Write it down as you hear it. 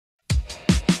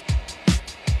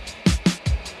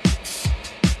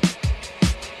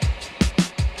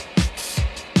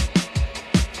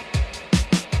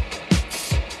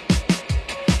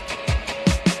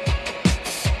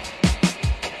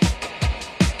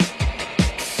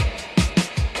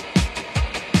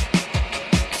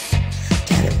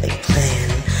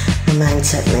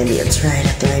mindset, maybe it's right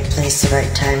at the right place, the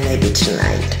right time, maybe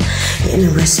tonight. In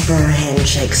a whisper, a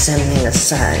handshake, sending a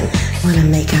sign. Wanna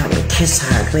make out and kiss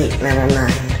hard, wait, never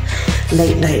mind.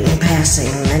 Late night in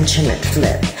passing, mention it,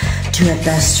 flip. To a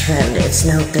best friend, it's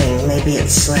no thing, maybe it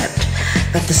slipped.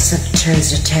 But the slip turns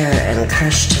to terror and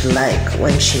crushed to like.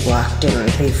 When she walked in,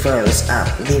 he froze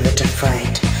up, leave it to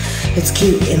fright. It's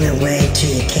cute in a way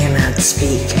till you cannot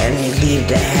speak, and you leave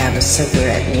to have a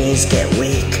cigarette, knees get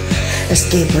weak.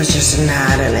 Escape was just a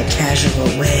nod and a casual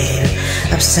wave.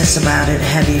 Obsess about it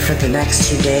heavy for the next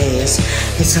 2 days.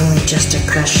 It's only just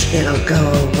a crush, it'll go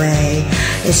away.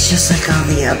 It's just like all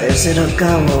the others, it'll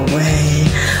go away.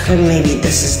 Or maybe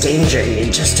this is danger, you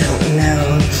just don't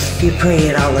know. You pray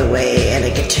it all away and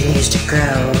it continues to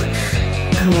grow.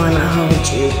 I wanna hold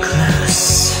you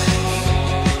close,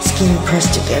 skin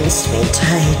pressed against me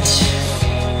tight.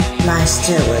 Lie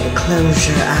still and close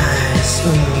your eyes.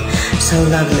 So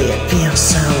lovely, it feels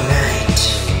so right.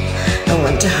 I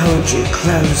want to hold you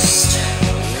close.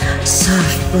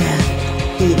 Soft breath,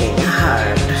 beating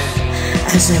hard.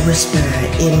 As I whisper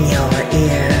in your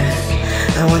ear,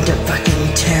 I want to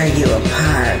fucking tear you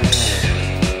apart.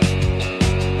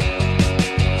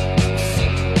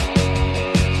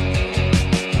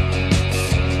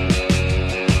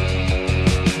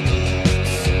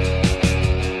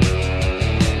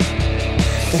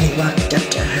 Then he walked up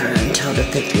to her and told her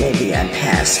that maybe I'd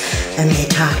pass. And they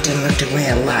talked and looked away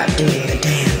a lot, doing the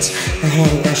dance. Her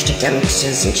hand brushed against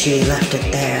his and she left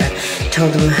it there.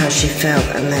 Told him how she felt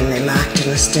and then they locked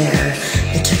in a stare.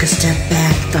 They took a step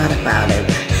back, thought about it.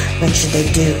 What should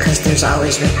they do? Cause there's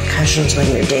always repercussions when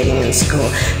you're dating in school.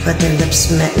 But their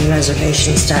lips met and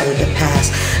reservations started to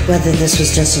pass. Whether this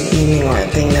was just an evening or a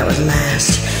thing that would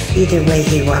last. Either way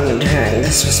he wanted her and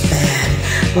this was bad.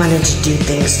 Wanted to do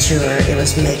things to her, it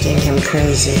was making him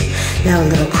crazy. Now a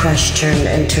little crush turned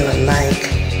into a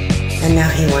like. And now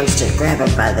he wants to grab her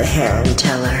by the hair and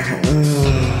tell her,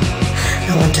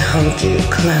 I want to hold you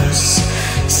close.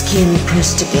 Skin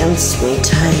pressed against me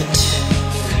tight.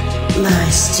 Lie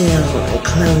still and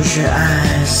close your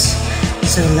eyes.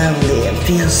 So lovely, it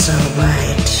feels so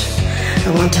right.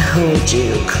 I want to hold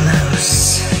you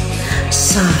close.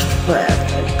 Soft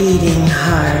breath, beating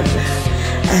hard.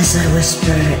 As I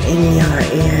whisper in your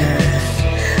ear,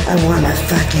 I wanna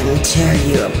fucking tear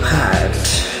you apart.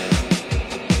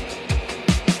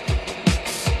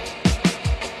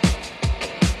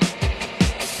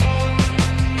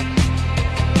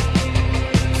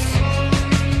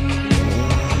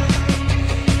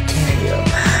 Tear you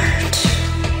apart.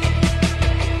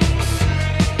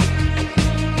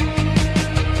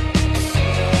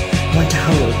 Want to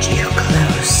hold you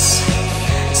close.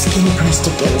 Skin pressed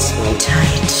against me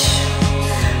tight.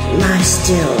 Lie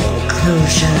still and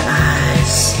close your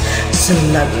eyes. So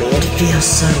lovely, it feels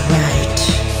so right.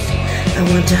 I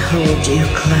want to hold you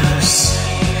close.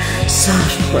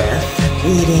 Soft breath,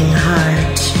 beating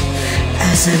heart.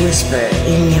 As I whisper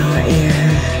in your ear,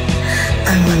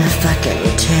 I wanna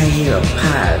fucking tear you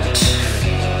apart.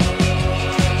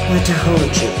 Want to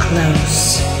hold you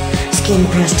close. Skin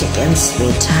pressed against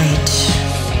me tight.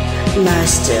 Lie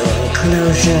still and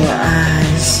close your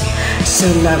eyes. So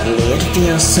lovely, it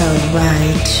feels so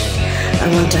right. I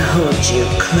want to hold you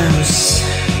close.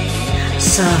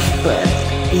 Soft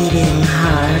breath, beating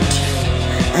heart.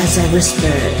 As I whisper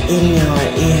in your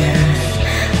ear,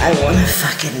 I wanna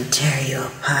fucking tear you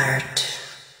apart.